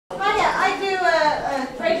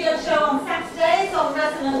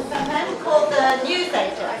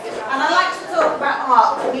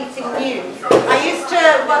news. I used to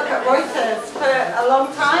work at Reuters for a long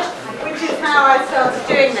time, which is how I started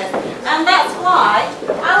doing this. And that's why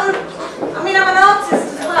I'm an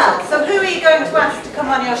artist as well. So who are you going to ask to come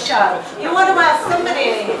on your show? You want to ask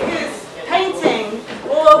somebody who's painting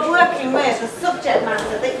or working with a subject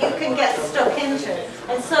matter that you can get stuck into.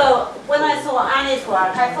 And so when I saw Annie's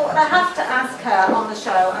work, I thought I have to ask her on the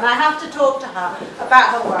show and I have to talk to her about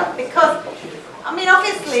her work, because I mean,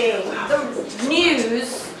 obviously the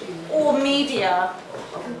news or media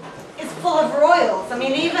is full of royals. I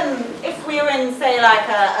mean, even if we were in, say, like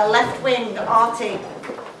a left-wing arty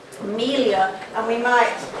milieu, and we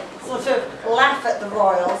might sort of laugh at the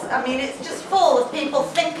royals, I mean, it's just full of people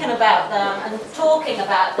thinking about them and talking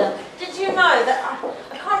about them. Did you know that,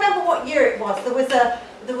 I can't remember what year it was, there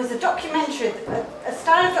was a documentary, a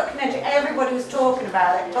style of documentary, everybody was talking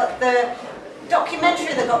about it, but the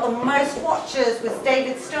documentary that got the most watchers was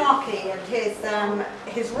David Starkey and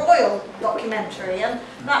his royal documentary. And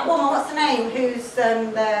that woman, what's her name? Who's the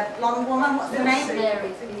blonde woman? What's her name?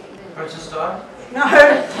 Princess Di? No,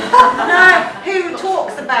 no. Who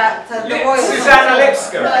talks about the royal? Susanna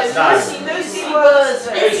Lipska. Lucy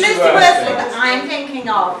Worsley. It's Lucy Worsley that I'm thinking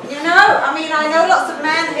of. You know, I mean, I know lots of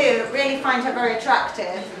men who really find her very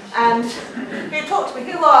attractive, and who talk to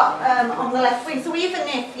me, who are on the left wing. So even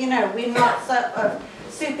if, you know, we're not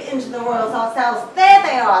super into the royals ourselves, there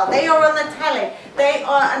they are. They are on the telly. They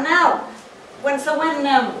are, and now, when I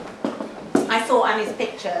saw Annie's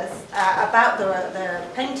pictures about the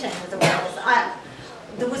painting of the royals,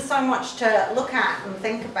 there was so much to look at and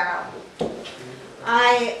think about.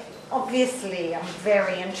 I obviously am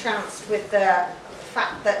very entranced with the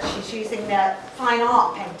fact that she's using the fine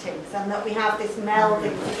art paintings, and that we have this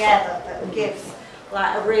melding together that gives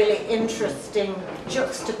like a really interesting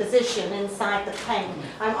juxtaposition inside the paint.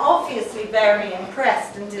 I'm obviously very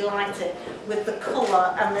impressed and delighted with the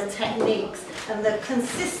colour and the techniques and the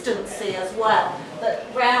consistency as well that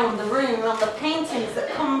round the room on the paintings that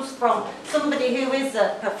comes from somebody who is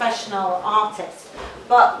a professional artist.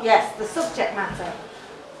 But yes, the subject matter,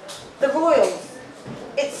 the royals,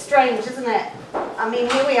 it's strange, isn't it? I mean,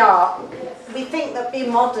 here we are. We think that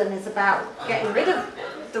being modern is about getting rid of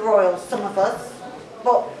the royals, some of us,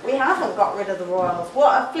 but we haven't got rid of the royals.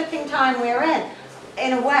 What a flipping time we're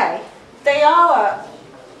in a way. They are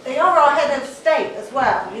our head of state as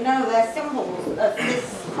well. You know, they're symbols of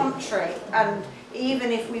this country, and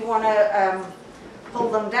even if we want to pull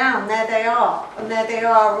them down, there they are. And there they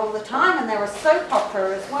are all the time, and they're a soap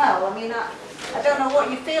opera as well. I mean, I don't know what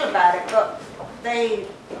you feel about it, but they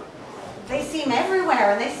seem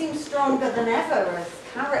everywhere, and they seem stronger than ever as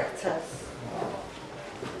characters.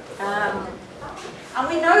 And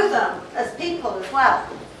we know them as people as well,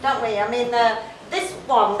 don't we? I mean, this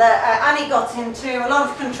one that Annie got into a lot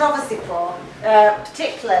of controversy for,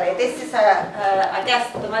 particularly, this is I guess,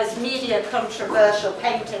 the most media controversial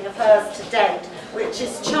painting of hers to date, which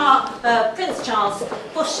is Prince Charles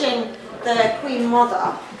pushing the Queen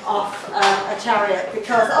Mother off a chariot,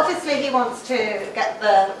 because obviously he wants to get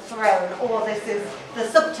the throne, or this is the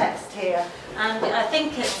subtext here. And I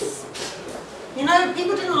think it's, you know,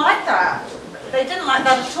 people didn't like that. They didn't like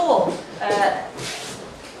that at all,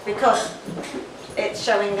 because it's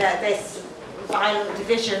showing this violent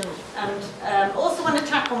division and also an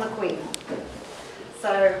attack on the Queen.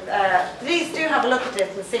 So please do have a look at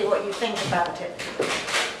it and see what you think about it.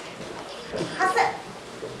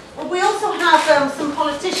 Well, we also have some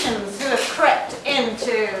politicians who have crept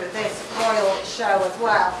into this royal show as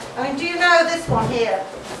well. I mean, do you know this one here?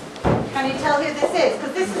 Can you tell who this is?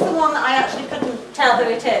 Because this is the one that I actually couldn't tell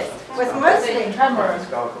who it is. With mostly Cameron.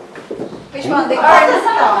 Which one? The orange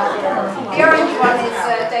one. The orange one is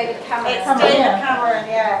David Cameron. It's David Cameron,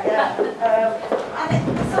 yeah.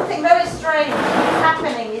 And it's something very strange is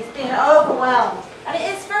happening. He's being overwhelmed, and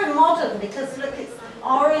it is very modern because look, it's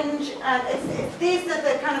orange, and these are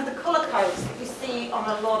the kind of the colour codes that you see on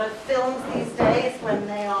a lot of films these days when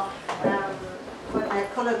they are. When they're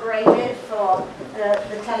colour graded for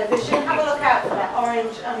the television. Have a look out for that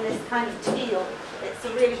orange and this kind of teal. It's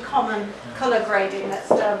a really common colour grading that's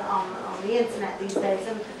done on the internet these days.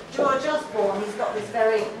 And George Osborne, he's got this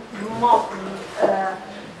very modern,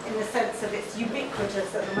 in the sense of it's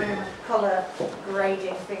ubiquitous at the moment, colour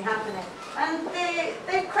grading thing happening. And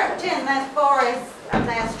they've crept in, there's Boris and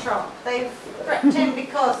there's Trump. They've crept in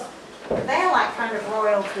because they're like kind of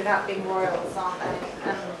royals without being royals, aren't they?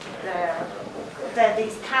 And they're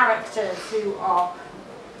these characters who are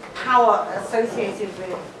power associated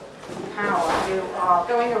with power, who are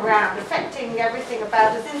going around affecting everything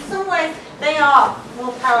about us. In some ways, they are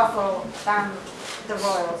more powerful than the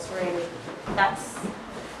royals, really. That's,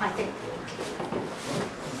 I think,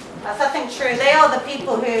 That's, I think, true. They are the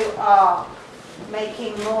people who are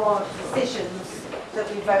making more decisions that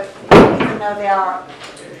we vote for, even though they are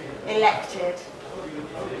elected.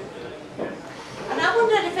 And I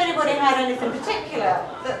wondered if anybody had anything particular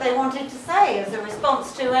that they wanted to say as a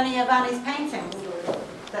response to any of Annie's paintings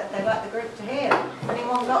that they'd like the group to hear.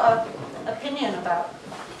 Anyone got an opinion about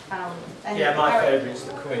any Yeah, my favourite's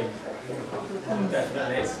the Queen.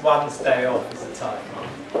 Definitely. It's one's day off is the time.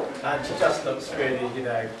 And she just looks really, you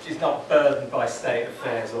know, she's not burdened by state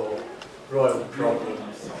affairs or royal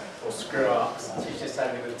problems or screw-ups. She's just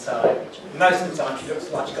having a good time. Most of the time she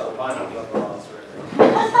looks like she's got a pineapple on her arse, really.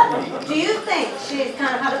 Do you think she's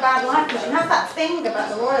kind of had a bad life? Because you have that thing about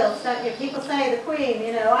the royals, don't you? People say the Queen,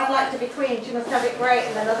 you know, I'd like to be Queen, she must have it great,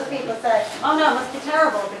 and then other people say, oh no, it must be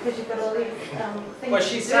terrible because you've got all these things. Well,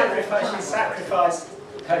 she sacrificed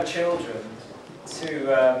her children to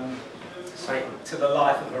the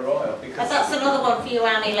life of a royal. Because that's another one for you,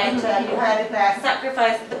 Annie, later. You heard it there.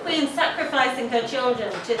 The Queen sacrificing her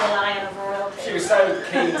children to the lion of royalty. She was so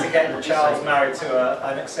keen to get Charles married to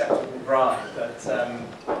an acceptable bride that she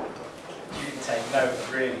didn't take note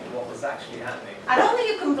of really what was actually happening. I don't think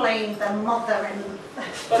you can blame the mother in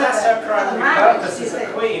But that's her primary purpose as a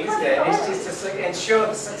queen, isn't it? It's just to ensure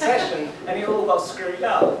the succession, and it all got screwed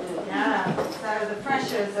up. Yeah, so the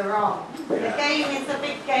pressures are on. The game is a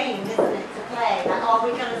big game, isn't it, to play? Like, are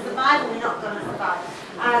we going to survive or are we not going to survive?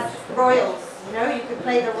 As royals, you know, you could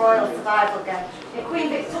play the royal survival game. In Queen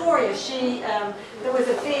Victoria, there was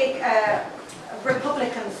a big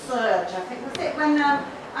Republican surge, I think, was it when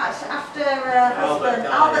after her husband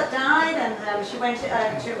Albert died, and she went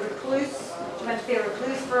to recluse. She went to be a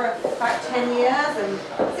recluse for about 10 years, and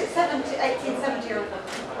was it 1870 or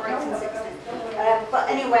 1860? But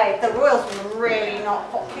anyway, the royals were really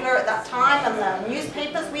not popular at that time, and the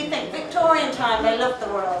newspapers, we think Victorian time, they loved the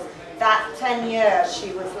royals. That 10 years,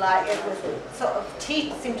 she was like, it was sort of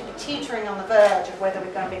seemed to be teetering on the verge of whether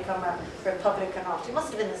we're going to become a republic or not. It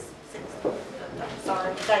must have been the 60s.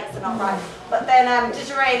 Sorry, the dates are not right. But then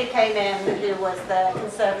Disraeli came in, who was the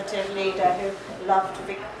Conservative leader who loved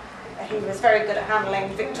he was very good at handling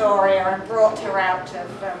Victoria and brought her out of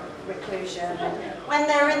reclusion. And when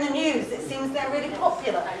they're in the news, it seems they're really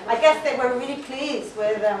popular. I guess they were really pleased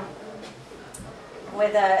with you know,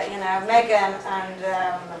 Meghan and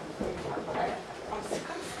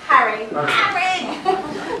Harry.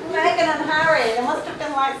 Meghan and Harry. They must have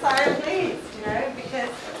been like so pleased, you know, because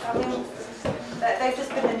I mean they've just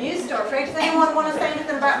been the news story. Does anyone want to say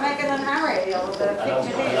anything about Meghan and Harry or the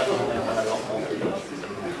picture here?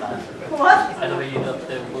 What? I know you love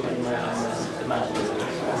the woman more than the man.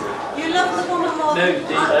 You love the woman more? No, do you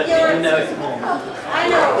know it more? I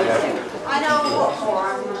know what more.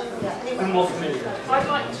 I'm more familiar. I'd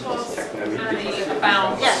like to ask Annie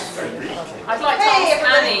about. Yes. I'd like to ask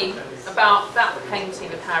Annie about that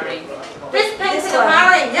painting of Harry. This painting of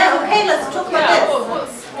Harry. Yeah. Okay. Let's talk about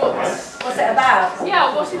this. What's it about?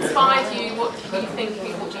 Yeah. What inspired you? What did you think?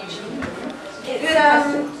 What did you?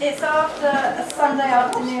 It's after a Sunday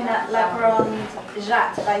afternoon at La Grande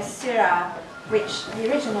Jatte by Syrah, which the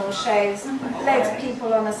original shows loads of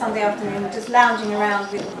people on a Sunday afternoon just lounging around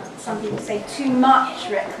with, some people say, too much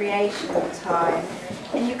recreational time.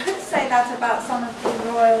 And you could say that about some of the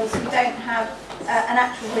royals who don't have an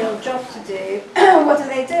actual real job to do. What do?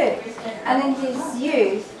 And in his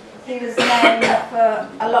youth, he was known for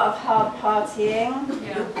a lot of hard partying,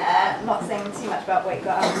 not saying too much about what he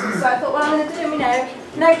got up to. So I thought, what I'm going to do, you know,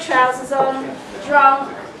 no trousers on,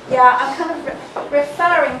 drunk. Yeah, I'm kind of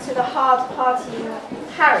referring to the hard partying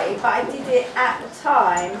Harry, but I did it at the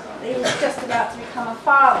time that he was just about to become a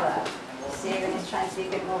father. You see, when he's trying to be a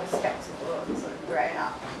bit more respectable and sort of grown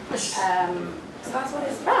up. So that's what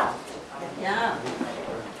it's about. Yeah.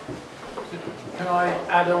 Can I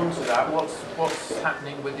add on to that? What's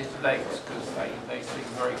happening with his legs? Because they seem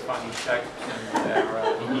very funny shapes and they're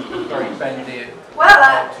very bendy. Well,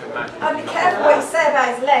 I'd be careful what you say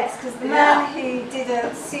about his legs, because the man who did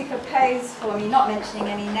a super pose for me, not mentioning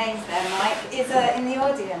any names there, Mike, is in the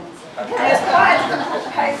audience. And it was quite a difficult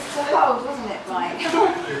pose to hold, wasn't it, Mike?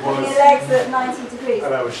 With your legs at 90 degrees.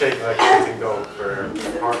 And I was shaking like a shooting dog for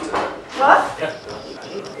part of it. What?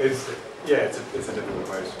 It's a difficult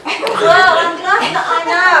pose. Well, I'm glad that I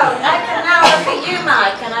know. I can now look at you,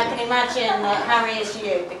 Mike, and I can imagine that Harry is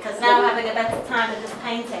you, because now I'm having a better time with this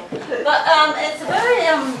painting. But it's a very,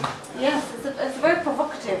 it's a very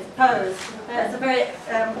provocative pose. It's a very,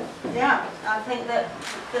 I think that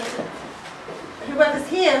whoever's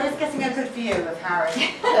here is getting a good view of Harry.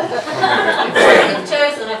 You've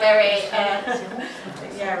chosen a very,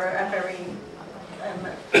 a very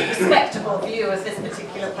respectable view of this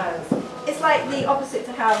particular pose. it's like the opposite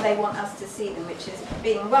to how they want us to see them, which is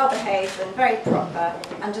being well behaved and very proper,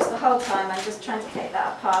 and just the whole time I'm just trying to take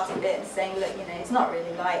that apart a bit and saying, look, you know, it's not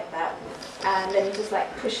really like that, and then you just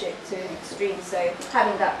like push it to an extreme. So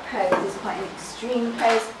having that pose is quite an extreme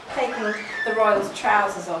pose, taking the royals'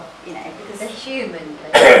 trousers off, you know, because They're human.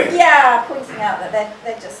 yeah, pointing out that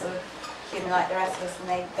they're just sort of human like the rest of us, and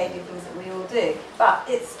they do things that we all do. But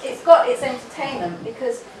it's got its entertainment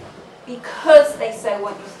because they so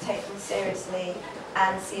want you to take them seriously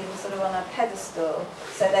and see them sort of on a pedestal.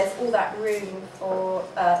 So there's all that room for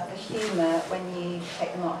the humour when you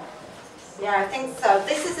take them off. Yeah, I think so.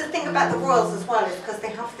 This is the thing about the royals as well, is because they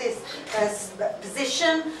have this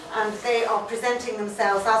position and they are presenting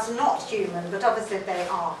themselves as not human, but obviously they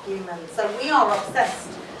are human. So we are obsessed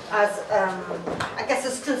as, I guess,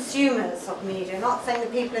 as consumers of media. Not saying the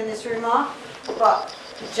people in this room are, but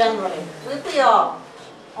generally, we are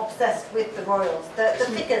obsessed with the royals. The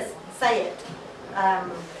figures say it.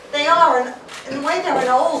 They are, in a way, they're an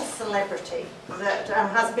old celebrity that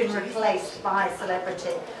has been replaced by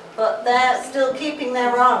celebrity, but they're still keeping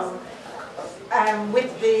their own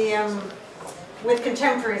with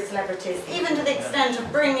contemporary celebrities, even to the extent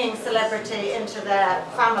of bringing celebrity into their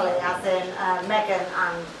family, as in Meghan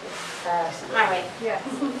and Harry. Yeah.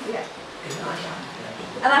 Yeah.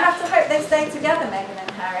 And I have to hope they stay together, Meghan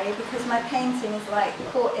and Harry, because my painting is like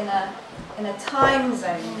caught in a time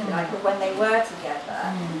zone, like when they were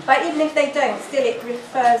together. But even if they don't, still it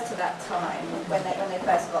refers to that time when they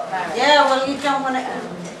first got married. Yeah, well, you don't want to.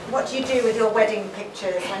 What do you do with your wedding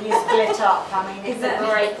pictures when you split up? I mean, it's a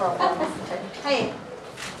great problem, isn't it? Hey,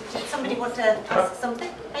 did somebody want to ask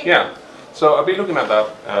something? Hey. Yeah. So I've been looking at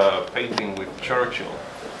that painting with Churchill.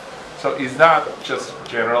 So is that just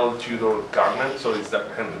general Tudor garments, or is that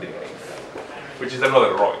Henry VIII, which is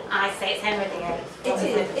another royal? I say it's Henry VIII.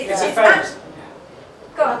 It's a famous.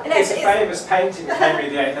 Go on. It's a famous painting of Henry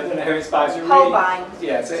VIII. I don't know who it's by. It's a really, Holbein.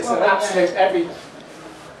 yeah, so it's an absolute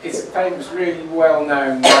It's a famous, really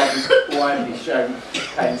well-known, widely shown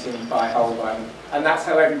painting by Holbein, and that's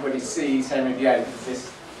how everybody sees Henry VIII, as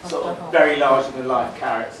this sort of very larger-than-life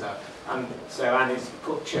character. And so Annie's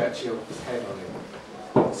put Churchill's head on it.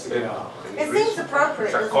 Cigar. It seems appropriate,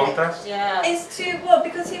 Is that doesn't contrast? it? Yeah. It's too well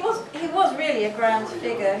because he was really a grand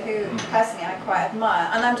figure who personally I quite admire,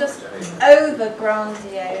 and I'm just over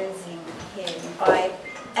grandiosing him by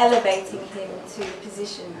elevating him to a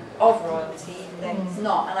position of royalty, even though he's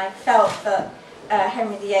not. And I felt that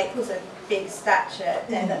Henry VIII was a big stature,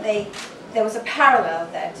 and that there was a parallel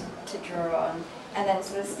there to draw on, and then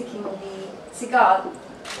sort of sticking the cigar.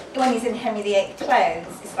 When he's in Henry VIII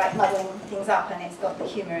clothes, it's like muddling things up, and it's got the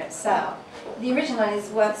humour itself. The original is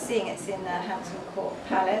worth seeing. It's in the Hampton Court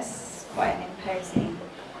Palace. Quite an imposing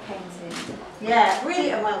painting. Yeah, really,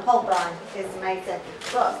 well, Holbein is amazing.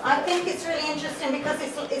 But I think it's really interesting because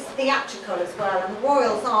it's theatrical as well, and the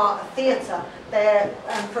royals are a theatre. They're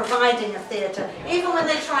providing a theatre. Even when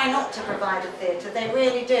they try not to provide a theatre, they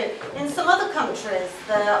really do. In some other countries,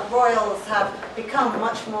 the royals have become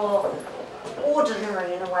much more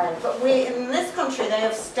ordinary in a way, but in this country they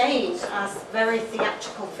have stayed as very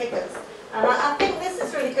theatrical figures, and I think this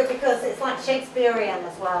is really good because it's like Shakespearean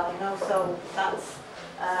as well, you know. So that's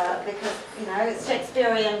because, you know, it's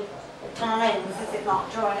Shakespearean times, is it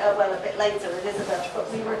not? Drawing well, a bit later, Elizabeth,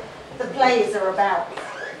 but the plays are about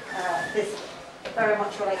this, very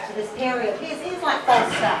much related to this period. He's like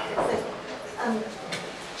Falstaff, and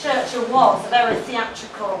Churchill was a very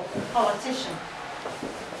theatrical politician.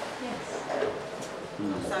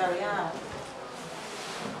 So yeah.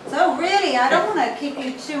 So really, I don't want to keep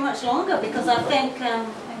you too much longer because I think,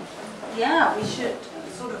 yeah, we should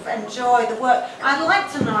sort of enjoy the work. I'd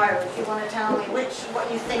like to know if you want to tell me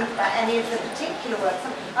what you think about any of the particular works.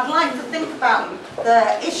 I'd like to think about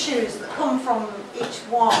the issues that come from each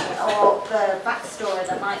one, or the backstory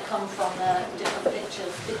that might come from the different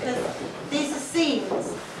pictures, because these are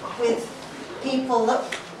scenes with people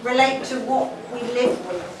that relate to what we live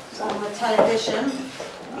with on the television.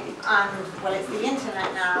 And, well, it's the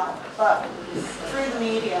internet now, but through the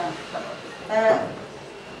media,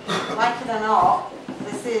 like it or not,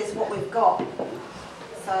 this is what we've got.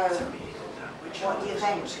 So, what do you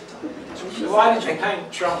think? So why did you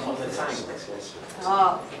paint Trump on the tank?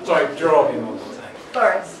 Oh, Sorry, draw him on the tank.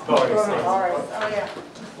 Boris. Boris. oh yeah.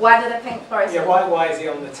 Why did I paint Boris? Yeah, why is he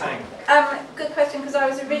on the tank? Good question, because I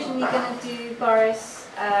was originally going to do Boris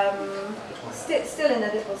still in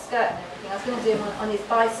a little skirt and everything. I was going to do him on his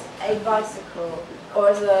bicycle, or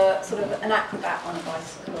as a sort of an acrobat on a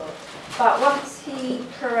bicycle. But once he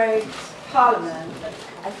prorogued Parliament,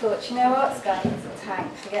 I thought, you know what, this guy needs a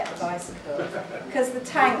tank, forget the bicycle. Because the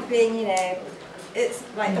tank being, you know, it's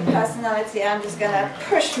like the personality. I'm just going to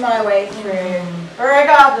push my way through,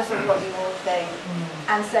 regardless of what you all think.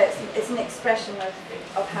 And so it's an expression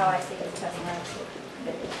of how I see his personality.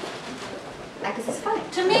 And because it's funny.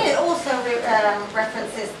 To me, it also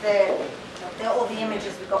references all the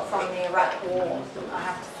images we got from the Iraq War, I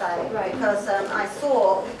have to say. Right. Because I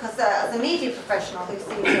saw, as a media professional who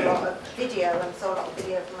sees a lot of video and saw a lot of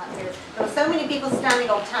video from that period, there were so many people standing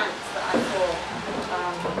on tanks that I saw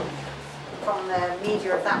from the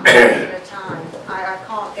media of that particular time. I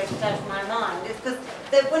can't get it out of my mind. It's because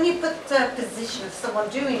when you put a position of someone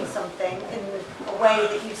doing something in a way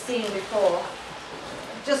that you've seen before,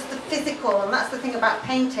 just the physical, and that's the thing about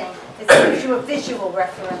painting, it gives you a visual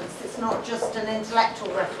reference. It's not just an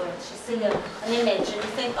intellectual reference. You see an image and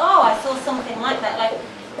you think, oh, I saw something like that. Like,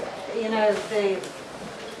 you know,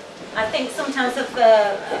 I think sometimes of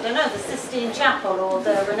I don't know, the Sistine Chapel or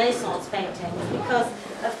the Renaissance paintings, because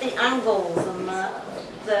of the angles and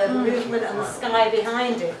the movement and the sky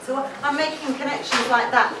behind it. So I'm making connections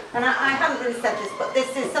like that. And I haven't really said this, but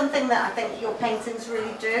this is something that I think your paintings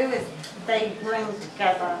really do, is they bring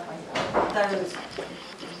together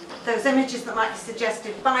those images that might be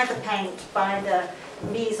suggested by the paint, by the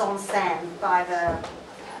mise en scène, by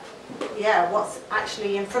what's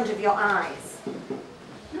actually in front of your eyes.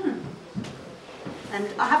 And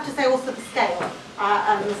I have to say also the scale,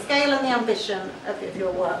 and the ambition of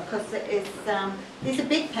your work, because it is, these are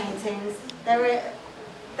big paintings, they're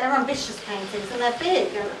ambitious paintings, and they're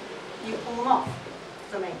big, and you pull them off,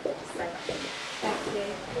 for me. So. Thank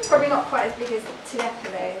you. Probably not quite as big as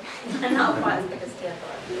Tiepolo. Not quite as big as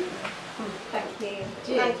Tiepolo. Thank you.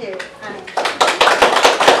 Thank you, Annie.